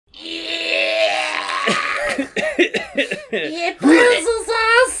It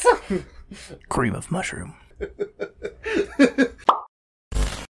puzzles us! Cream of mushroom.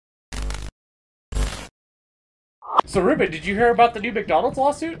 So, Ruben, did you hear about the new McDonald's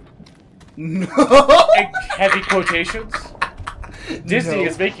lawsuit? No! In heavy quotations? Disney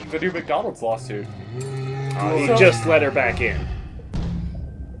is making the new McDonald's lawsuit. He just let her back in.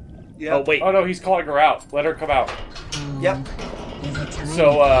 Yep. Oh, wait. Oh no, he's calling her out. Let her come out. Yep.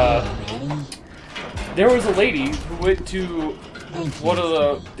 So, there was a lady who went to one of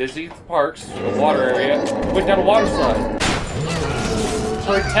the Disney parks, a water area, went down a water slide.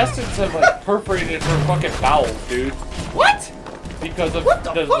 Her intestines have, like, perforated her fucking bowels, dude. What? Because of What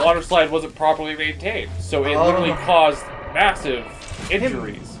the fuck? water slide wasn't properly maintained. So it literally caused massive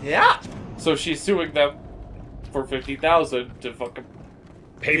injuries. Yeah. So she's suing them for $50,000 to fucking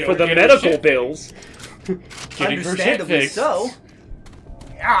Pay for the get her medical shit- bills. getting her shit Understandably fixed. so.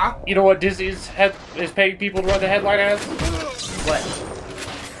 Yeah. You know what Disney's is paying people to run the headline as? What?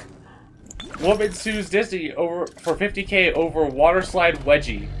 Woman sues Disney for $50K over water slide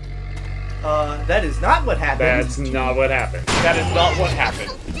wedgie. That is not what happened. That's not what happened. That is not what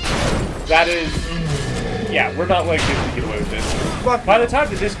happened. That is... Yeah, we're not letting Disney get away with this. Fuck. By the time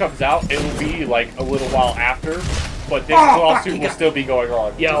that this comes out, it will be like a little while after, but this Oh, lawsuit fuck, will still be going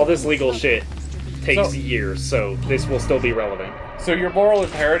on. Yeah, all this legal shit takes So- years, so this will still be relevant. So your moral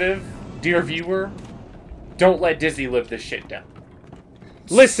imperative, dear viewer, don't let Disney live this shit down.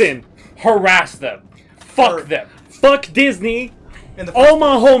 Listen, Harass them. Fuck Or- them. fuck Disney. In the All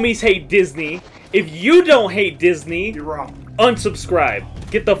my homies hate Disney. If you don't hate Disney, You're wrong. unsubscribe.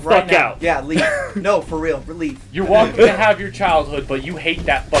 Get the Right fuck now. out. Yeah, leave. No, for real. Leave. You're welcome to have your childhood, but you hate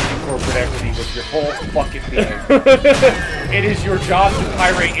that fucking corporate entity with your whole fucking being. It is your job to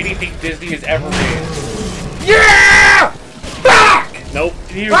pirate anything Disney has ever made. Yeah! Fuck! Nope.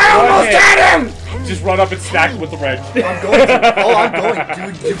 You I go almost ahead, had him! just run up and smack him with the wrench. I'm going to. Oh, I'm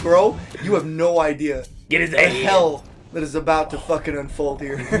going. Dude, bro, you have no idea Get his the hell that is about to fucking unfold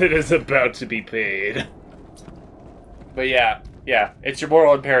here. It is about to be paid. But yeah, it's your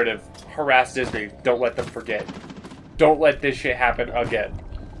moral imperative. Harass Disney. Don't let them forget. Don't let this shit happen again.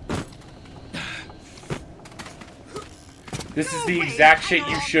 This is the exact shit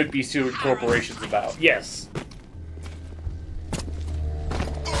you should be suing corporations about. Yes.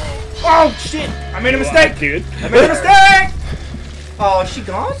 Oh, shit! I made a mistake! Dude. I made a mistake! Oh, is she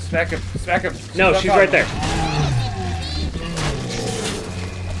gone? Smack him. Smack him. No, not she's gone. right there.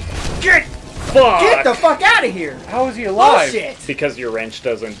 Get the fuck out of here! How is he alive? Bullshit! Because your wrench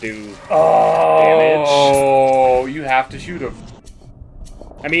doesn't do... Oh, you have to shoot him.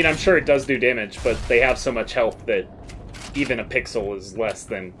 I mean, I'm sure it does do damage, but they have so much health that even a pixel is less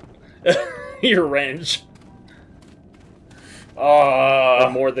than your wrench. Or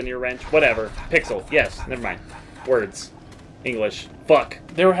more than your wrench. Whatever. Pixel. Yes. Never mind. Words. English. Fuck.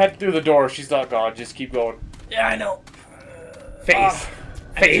 They were heading through the door. She's not gone. Just keep going. Yeah, I know. Face.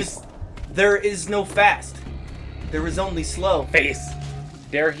 Face. There is no fast. There is only slow. Face.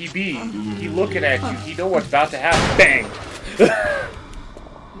 There he be. He looking at you. He know what's about to happen. Bang.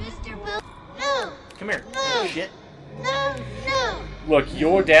 Mr. Will. No! Come here. No! Shit. No! No! Look,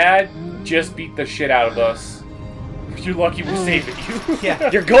 your dad just beat the shit out of us. You're lucky we're saving you. Yeah.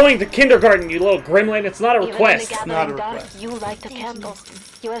 You're going to kindergarten, you little gremlin. It's not a request. Even in the Not a gathering request. dark, you light a candle.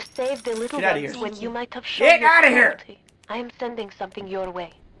 You have saved the little Get outta ones here. when you might have shown Get your outta here. cruelty. I am sending something your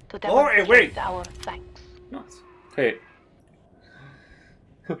way to Oh, hey, demonstrate wait. our thanks. Hey.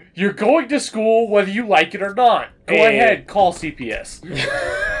 You're going to school whether you like it or not. Go Hey. ahead, call CPS.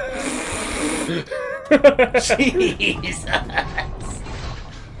 Jesus.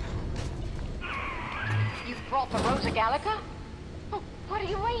 You brought the Rosa Gallica? Oh, what are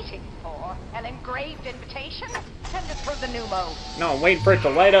you waiting for? An engraved invitation? Send it through the pneumo. No, I'm waiting for it to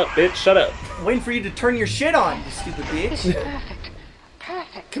light up, bitch. Shut up. Waiting for you to turn your shit on, you stupid bitch. Perfect.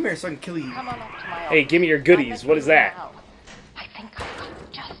 Perfect. Come here so I can kill you. Come on up to my Hey, office. give me your goodies. I'll What let is you that? know. I think I've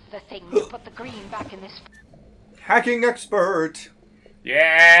got just the thing to put the green back in this. Hacking expert.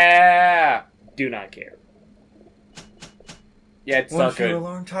 Yeah! Do not care. Yeah, it's One not for your good.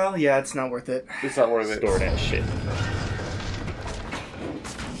 alarm tile? Yeah, it's not worth it. It's not worth it. Store that shit.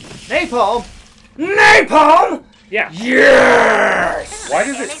 Napalm! Napalm! Yeah. Yes! Why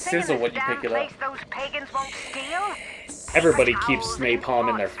does it sizzle when you pick it up? Those pagans won't steal? Everybody keeps napalm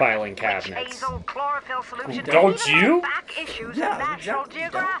in their filing cabinets. Don't you? Yeah, exactly.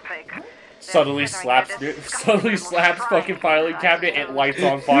 Suddenly slaps fucking filing cabinet and lights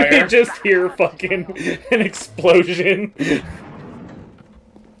on fire. You just hear fucking an explosion.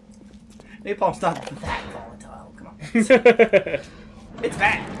 Napalm's not that volatile. Come on. It's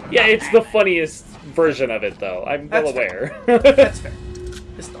bad. Yeah, it's the funniest version of it, though. I'm well That's aware. That's fair.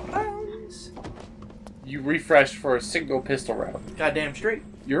 Pistol rounds. You refresh for a single pistol round. Goddamn straight.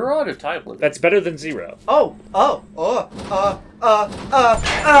 You're on a time limit. That's better than 0.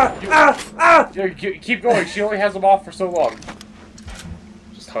 Yeah, keep going. She only has them off for so long.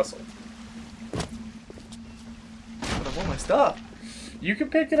 Just hustle. But I want my stuff. You can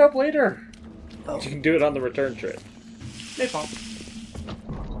pick it up later. Oh, You can do it on the return trip. napalm.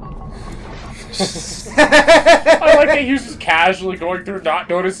 I like that he was just casually going through, not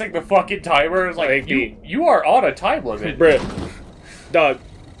noticing the fucking timer. It's like, Like you are on a time limit. Brit. Dog.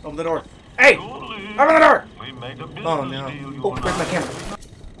 Open the door. Hey! Open the door! Oh no. Oh, where's my camera?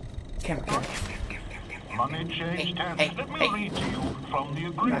 Camera. Money changed hands. Let me read to you from the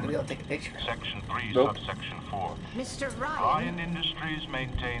I'm not gonna be able agreement. to take a picture. Section 3, Nope. subsection 4. Mr. Ryan. Ryan Industries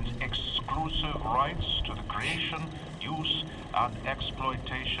maintains exclusive rights to the creation, use, and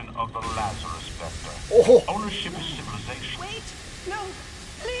exploitation of the Lazarus vector. Oh! Ownership is civilization. Wait! No!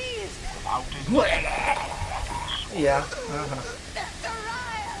 Please! Without it, Yeah. Mr.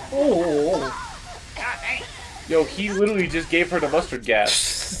 Ryan! Oh! Yo, he literally just gave her the mustard gas.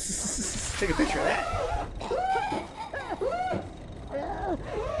 Take a picture of that.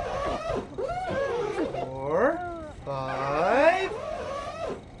 4, 5,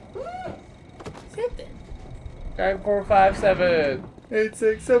 7, 9457. 8,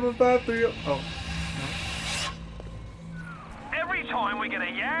 6, 7, 5, 3. Oh. Every time we get a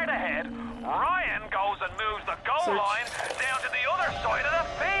yard ahead, Ryan goes and moves the goal line down to the other side of the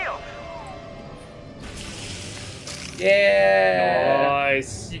field. Yeah.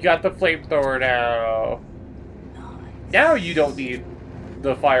 Nice. You got the flamethrower now. Now you don't need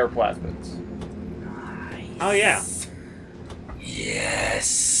the fire plasmids. Oh, yeah.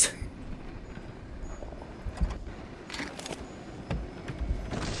 Yes.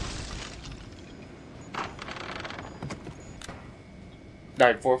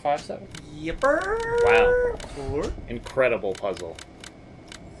 Nine, 4, 5, 7. Yipper. Wow. 4, Incredible puzzle.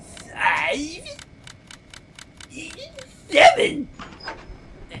 5, 7.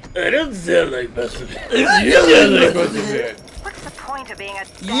 I don't sound like Buster. What's the point of being a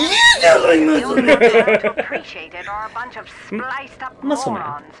Yeah, damn like The Muscle only Man. ones there to appreciate it are a bunch of spliced up Muscle Man.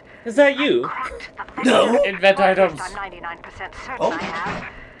 morons. Is that you? Cracked the No. vector. Invent Well, items. I'm 99% certain Oh. I have.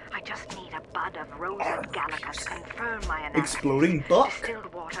 I just need a bud of Rosa Gallica to confirm my analysis. Exploding buck.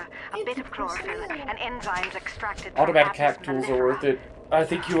 Distilled water, a bit of chlorophyll, and enzymes extracted from Automatic Apis hack tools are mellifera. worth it. I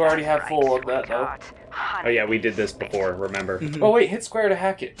think you already have full on that, though. Oh, yeah, we did this before, remember? Oh, wait, hit square to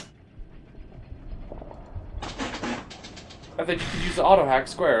hack it. I think you could use the auto hack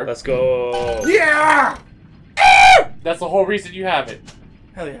square. Let's go. Yeah! That's the whole reason you have it.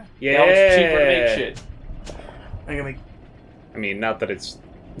 Hell yeah. Yeah. Now it's cheaper to make shit. I'm gonna make. I mean, not that it's...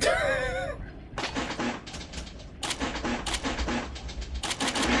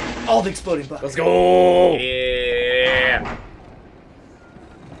 All the exploding bucks. Let's go! Yeah.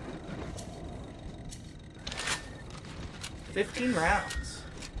 15 rounds.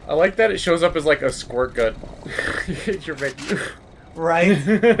 I like that it shows up as like a squirt gun. In your menu. Right?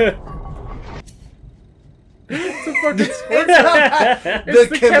 It's a fucking squirt gun. The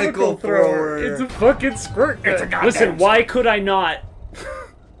It's chemical thrower. It's a fucking squirt gun. Listen, why could I not...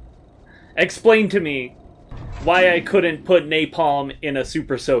 Explain to me why I couldn't put napalm in a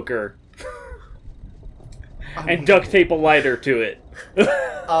super soaker and duct tape a lighter to it.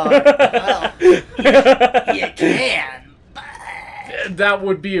 Well, you can. That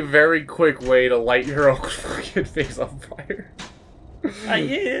would be a very quick way to light your own fucking face on fire. Yeah,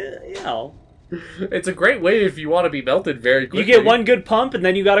 you know. It's a great way if you want to be melted very quickly. You get one good pump and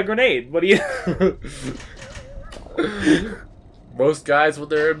then you got a grenade. What do you... Most guys when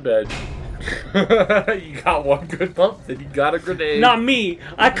they're in bed. You got one good pump, then you got a grenade. Not me.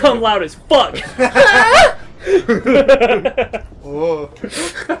 I come loud as fuck. Oh.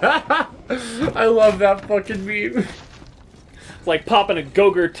 I love that fucking meme. It's like popping a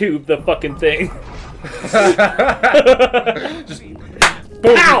Gogurt tube, the fucking thing. Just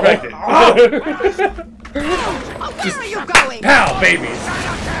boom, deflected. Where are you going? Pow, babies.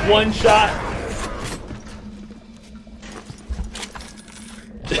 One shot.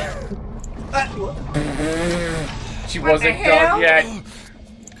 She wasn't done yet.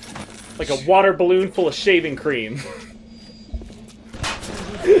 Like a water balloon full of shaving cream.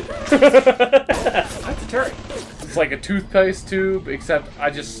 That's a turret. It's like a toothpaste tube, except I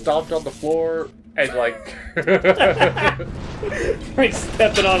just stomped on the floor and like... Like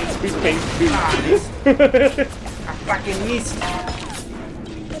stepping on its toothpaste tube. I fucking missed.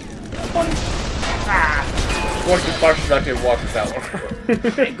 One combustion I can walk this out.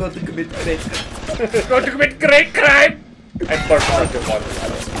 I got to commit rape. Going to commit great crime! And burst under water.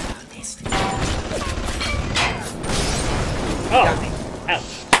 Oh!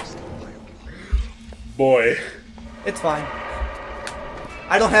 Ouch. Boy. It's fine.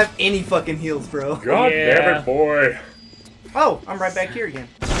 I don't have any fucking heals, bro. God damn it, boy. Oh, I'm right back here again.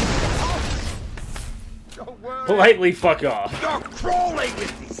 Politely fuck off. Oh,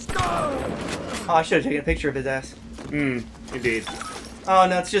 I should have taken a picture of his ass. Indeed. Oh,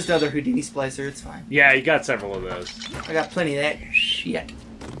 no, it's just another Houdini splicer. It's fine. Yeah, you got several of those. I got plenty of that shit.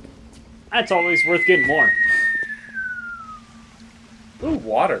 That's always worth getting more. Ooh,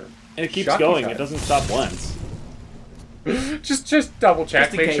 water. And it keeps Shocking going. time. It doesn't stop once. just double check.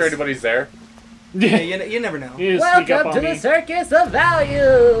 Just in Make sure case. anybody's there. Yeah, you never know. You just sneak up on me. circus of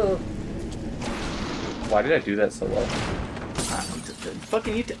value! Why did I do that so well?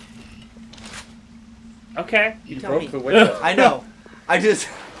 Fucking you. Okay. You You tell broke me. the window. I know. I just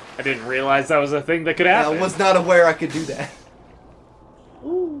I didn't realize that was a thing that could I happen. was not aware I could do that.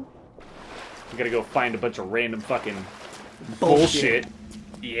 We gotta go find a bunch of random fucking bullshit.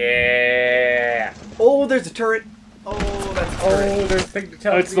 Yeah. Oh, there's a turret. Oh, that's a turret. Oh, there's a thing to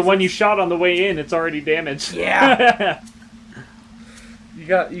tell. Oh, it's the one you shot on the way in. It's already damaged. Yeah. You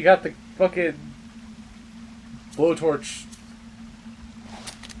got the fucking blowtorch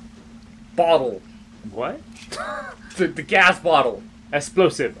bottle. What? The gas bottle.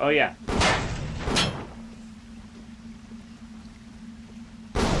 Explosive. Oh, yeah.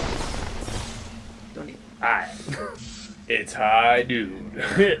 Don't need. Alright. It's high noon.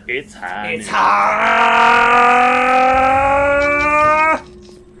 It's high. It's high.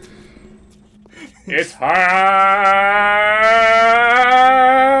 It's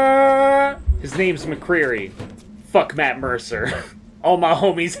high. His name's McCreary. Fuck Matt Mercer. All my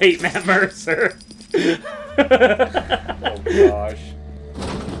homies hate Matt Mercer. Oh gosh.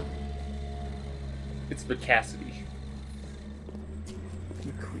 It's McCassidy.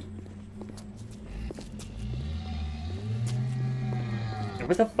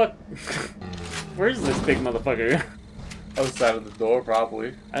 What the fuck? Where's this big motherfucker? Outside of the door,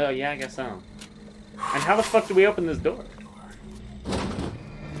 probably. Oh, yeah, I guess so. And how the fuck do we open this door?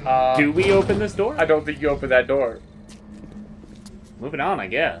 Do we open this door? I don't think you open that door. Moving on, I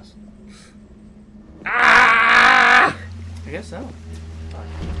guess. I guess so.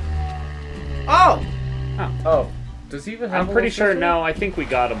 Oh! Oh. Does he even have I'm a pretty little sure, sister? no, I think we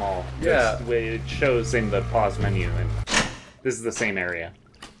got them all. Yeah. Just the way it shows in the pause menu, and this is the same area.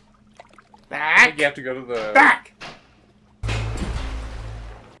 I Back! think you have to go to the... Back!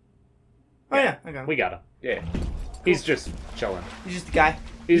 Oh yeah, I got him. We got him. Yeah. He's just chilling. He's just a guy.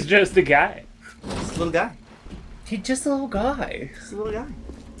 He's just a guy. Just a little guy. He's just a little guy. Just a little guy.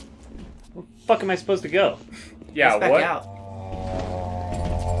 Where the fuck am I supposed to go? Yeah, Let's back what? out.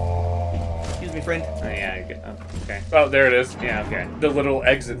 Excuse me, friend. Oh, yeah, I get, okay. Oh, there it is. Yeah, okay. The little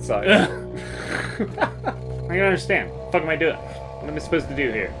exit sign. I don't understand. What the fuck am I doing? What am I supposed to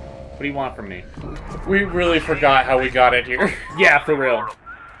do here? What do you want from me? We really forgot how we got in here. Yeah, for real.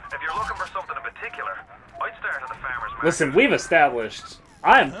 If you're looking for something in particular, I'd start at the farmer's market. Listen, we've established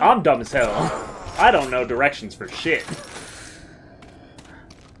I'm dumb as hell. I don't know directions for shit.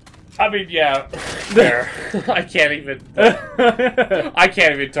 I mean, yeah. There. I can't even... I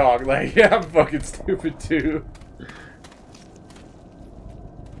can't even talk. Like, yeah, I'm fucking stupid, too.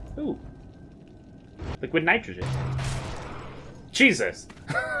 Ooh. Liquid nitrogen. Jesus.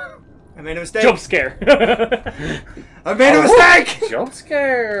 I made a mistake. Jump scare. I made a mistake! Jump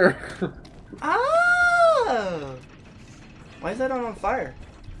scare. Oh! Why is that on fire?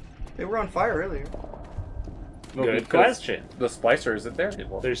 They were on fire earlier. Well, Good because question. The splicer isn't there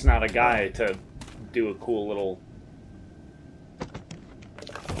anymore. There's not a guy to do a cool little...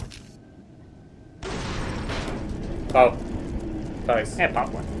 Oh. Nice. Yeah, pop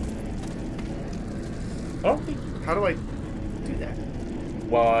one. Oh. How do I do that?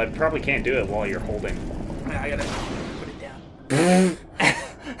 Well, I probably can't do it while you're holding. I gotta put it down.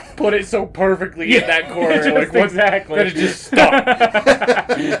 Put it so perfectly in that corner. Just Like, what? exactly. Then it just stopped.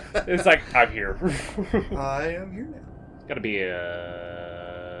 It's like, I'm here. I am here now. Gotta be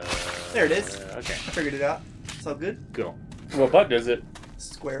a... There it is. Okay, I figured it out. It's all good. cool. What button is it?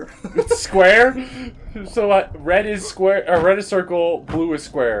 Square. Square? So what? Red is square, or red is circle, blue is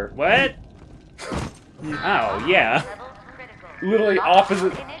square. What? Oh, yeah. Literally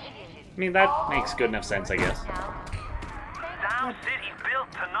opposite. I mean, that makes good enough sense, I guess. Damn city's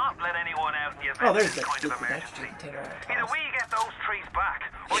built to not let anyone out in the event Oh, of there's this that kind of stupid emergency. nitrogen container. Either we get those trees back,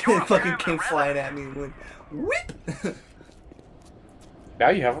 or you're It a fucking permanent came flying resident. at me and went, whip! Now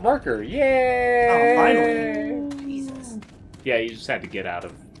you have a marker. Yay! Oh, finally. Jesus. Yeah, you just had to get out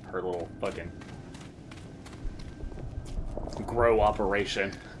of her little fucking grow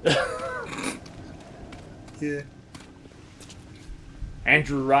operation. Yeah.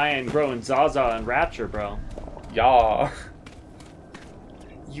 Andrew Ryan growing Zaza and Rapture, bro. Yeah.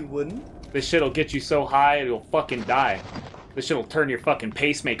 You wouldn't? This shit'll get you so high it'll fucking die. This shit'll turn your fucking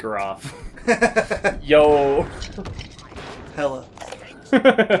pacemaker off. Yo. Hella.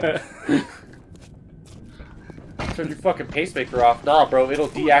 Turn your fucking pacemaker off. Nah, bro, it'll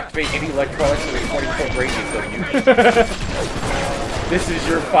deactivate any electronics in a 20-foot radius of you. This is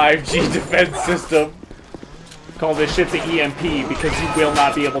your 5G defense system. Call this shit the EMP because you will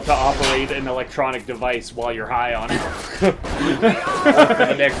not be able to operate an electronic device while you're high on it. Or for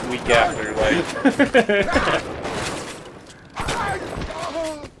the next week after, like.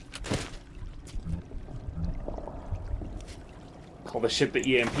 Call the shit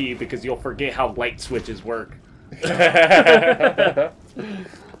the EMP because you'll forget how light switches work.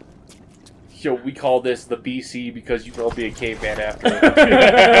 Yo, we call this the BC because you will be a caveman after.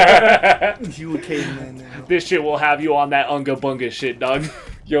 You a caveman now. This shit will have you on that unga bunga shit, dog.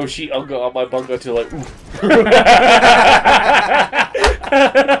 Yo, she unga on my bunga till like, ooh.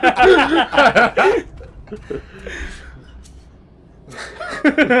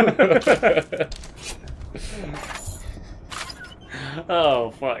 Oh,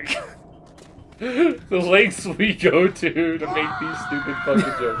 fuck. The lengths we go to make these stupid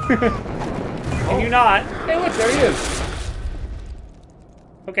fucking jokes. Can you not? Hey, look, there he is.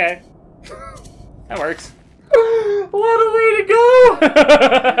 Okay. That works. What a way to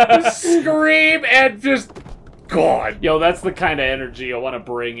go! Scream and just gone. Yo, that's the kind of energy I want to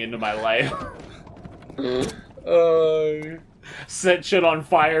bring into my life. Set shit on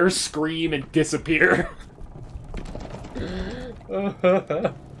fire, scream, and disappear.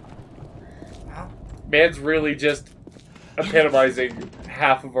 Man's really just epitomizing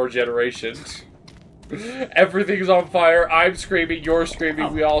half of our generation. Everything's on fire. I'm screaming. You're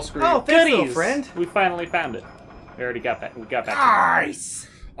screaming. We all scream. Oh, thanks, little Goodies! friend. We finally found it. We already got back. We got back. Nice.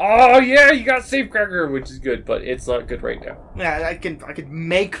 Oh yeah, you got Safecracker, which is good, but it's not good right now. Yeah, I could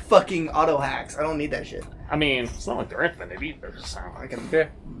make fucking auto hacks. I don't need that shit. I mean, it's not like they're infinite either. So I can Yeah,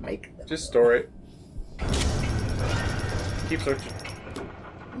 make them. just store it. Keep searching.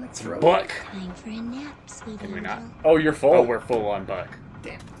 Let's roll. Buck. Time for a nap, sweet Can we angel. not? Oh, you're full. Oh, we're full on Buck.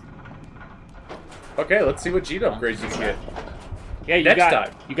 Damn. Okay, let's see what gene upgrades you can get. Yeah, you Next got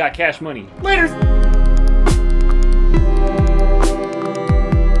time. you got cash money. Laters.